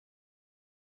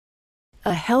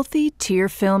A healthy tear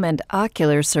film and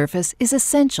ocular surface is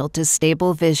essential to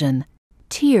stable vision.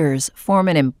 Tears form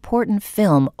an important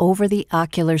film over the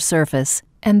ocular surface,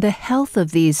 and the health of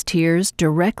these tears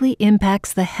directly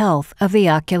impacts the health of the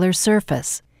ocular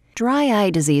surface. Dry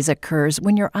eye disease occurs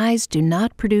when your eyes do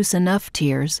not produce enough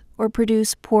tears or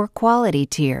produce poor quality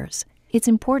tears. It's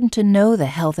important to know the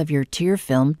health of your tear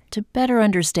film to better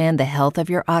understand the health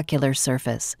of your ocular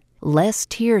surface. Less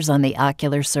tears on the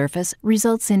ocular surface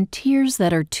results in tears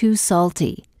that are too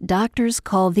salty. Doctors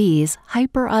call these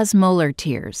hyperosmolar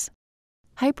tears.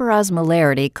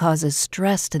 Hyperosmolarity causes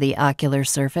stress to the ocular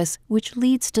surface, which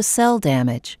leads to cell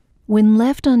damage. When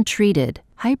left untreated,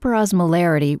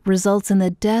 hyperosmolarity results in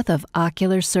the death of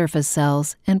ocular surface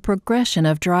cells and progression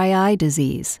of dry eye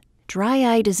disease. Dry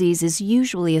eye disease is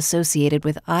usually associated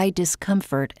with eye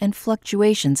discomfort and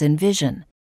fluctuations in vision.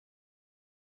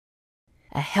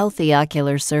 A healthy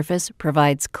ocular surface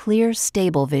provides clear,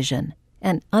 stable vision.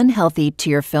 An unhealthy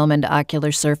tear film and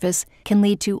ocular surface can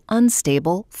lead to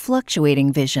unstable,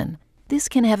 fluctuating vision. This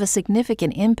can have a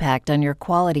significant impact on your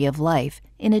quality of life,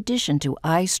 in addition to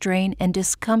eye strain and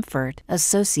discomfort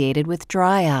associated with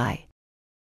dry eye.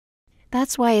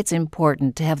 That's why it's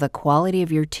important to have the quality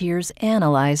of your tears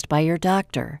analyzed by your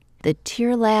doctor. The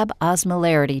Tear Lab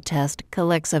Osmolarity test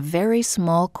collects a very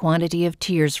small quantity of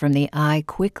tears from the eye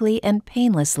quickly and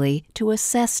painlessly to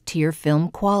assess tear film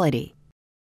quality.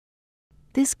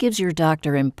 This gives your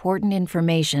doctor important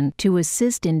information to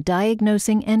assist in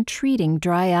diagnosing and treating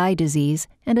dry eye disease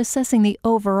and assessing the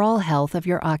overall health of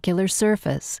your ocular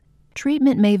surface.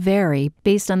 Treatment may vary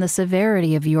based on the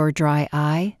severity of your dry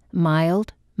eye,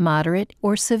 mild, moderate,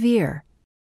 or severe.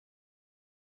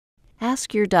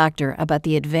 Ask your doctor about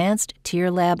the advanced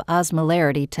Tear Lab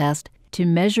Osmolarity test to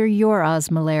measure your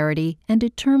osmolarity and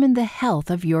determine the health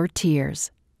of your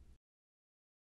tears.